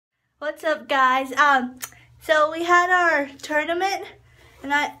What's up, guys? So we had our tournament,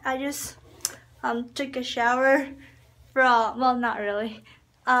 and I just took a shower from, well, not really.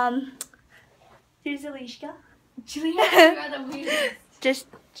 Here's Alicia. Julianne, you are the weirdest. Just,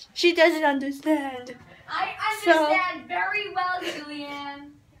 she doesn't understand. I understand very well,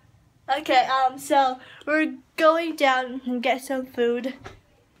 Julianne. Okay, so we're going down and get some food,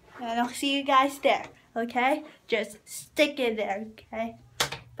 and I'll see you guys there, okay? Just stick in there, okay?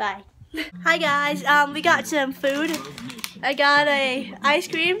 Bye. Hi guys, we got some food. I got a ice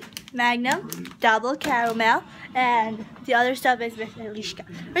cream, Magnum, double caramel, and the other stuff is with Alicia.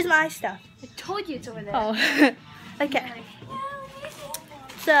 Where's my stuff? I told you it's over there. Oh, okay.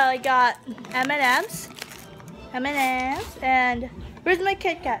 So I got M&M's, and where's my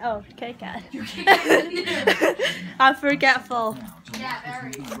Kit Kat? Oh, Kit Kat. I'm forgetful. Yeah,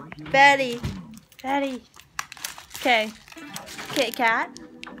 very. Betty. Okay, Kit Kat.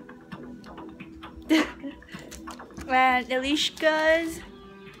 And Alicia's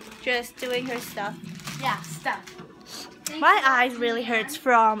just doing her stuff. Yeah, stuff. My eyes really hurts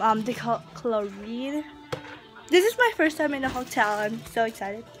from the chlorine. This is my first time in a hotel. I'm so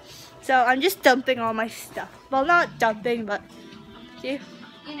excited. So I'm just dumping all my stuff. Well, not dumping, but You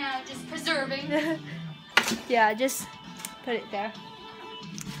know, just preserving. yeah, just put it there.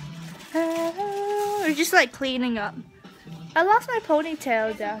 We're just like cleaning up. I lost my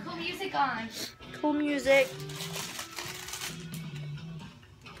ponytail down. Cool music on. Cool music.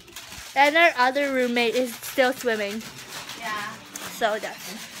 And our other roommate is still swimming. Yeah. So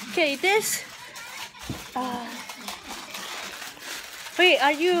that's okay. This. Wait,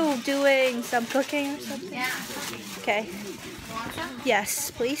 are you doing some cooking or something? Yeah. Okay. You want some?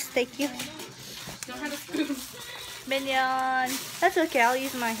 Yes, please. Thank you. Don't have a spoon. Minion. That's okay. I'll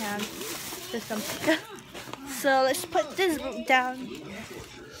use my hand. Just something. So let's put this down.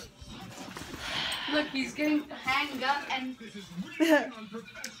 Look, he's getting hanged up and.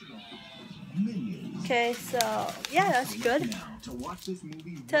 Okay, so yeah, that's good.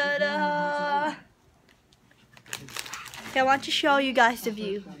 Ta-da! Okay, I want to show you guys the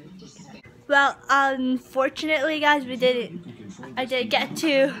view. Well, unfortunately, guys, I didn't get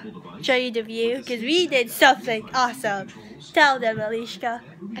to show you the view because we did something awesome. Tell them, Alicia.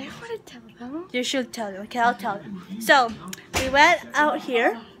 I don't want to tell them. You should tell them. Okay, I'll tell them. So we went out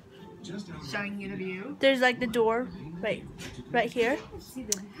here. Showing you the view. There's like the door, right here.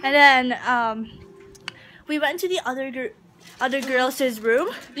 And then we went to the other girls' room.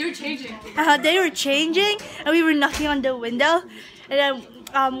 They were changing. They were changing, and we were knocking on the window. And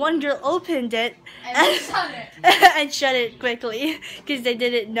then one girl opened it And shut it. and shut it quickly because they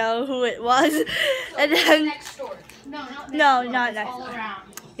didn't know who it was. So And then next door. No, not next no, door. not It's next all door.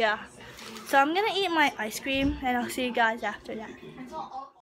 around. Yeah. So I'm gonna eat my ice cream, and I'll see you guys after that. It's all